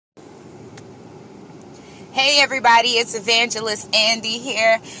Hey everybody, it's Evangelist Andy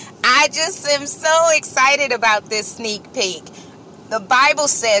here. I just am so excited about this sneak peek. The Bible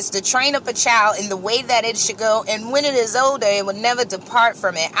says to train up a child in the way that it should go, and when it is older, it will never depart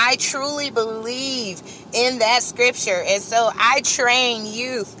from it. I truly believe in that scripture, and so I train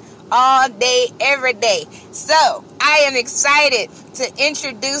youth all day, every day. So I am excited to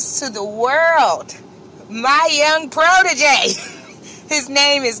introduce to the world my young protege. His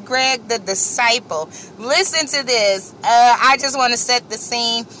name is Greg the Disciple. Listen to this. I just want to set the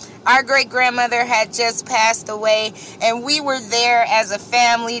scene. Our great-grandmother had just passed away, and we were there as a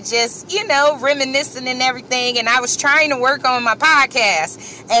family just, reminiscing and everything, and I was trying to work on my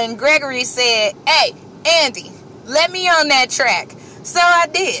podcast, and Gregory said, "Hey, Andy, let me on that track." So I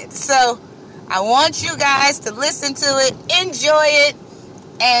did. So I want you guys to listen to it, enjoy it,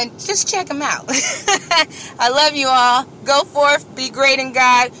 and just check them out. I love you all. Go forth, be great in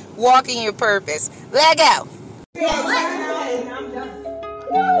God, walk in your purpose. Let go.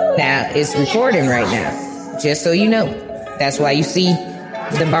 Now, it's recording right now, just so you know. That's why you see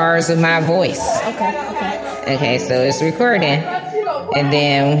the bars of my voice. Okay, so it's recording. And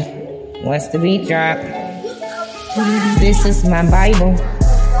then, once the beat drop, this is my Bible.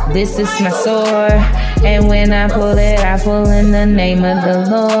 This is my sword. And when I pull it, I pull in the name of the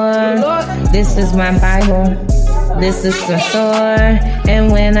Lord. This is my Bible. This is my sword.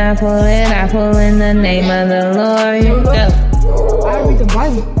 And when I pull it, I pull in the name of the Lord. Here we go. I read the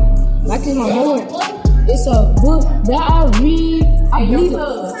Bible like it's my Lord. It's a book that I read. I believe it.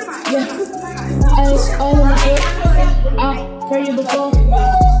 Yeah. It's all in my head. I pray it before.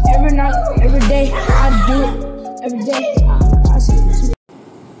 Every night, every day. I do it. Every day. I say it.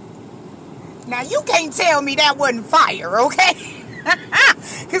 Now, you can't tell me that wasn't fire, okay?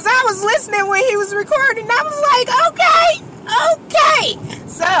 Because I was listening when he was recording. I was like, okay.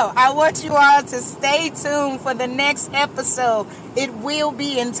 So, I want you all to stay tuned for the next episode. It will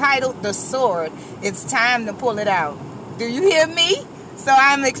be entitled The Sword. It's time to pull it out. Do you hear me? So,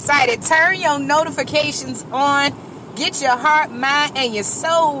 I'm excited. Turn your notifications on. Get your heart, mind, and your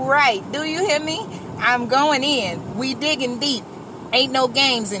soul right. Do you hear me? I'm going in. We digging deep. Ain't no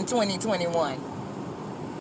games in 2021.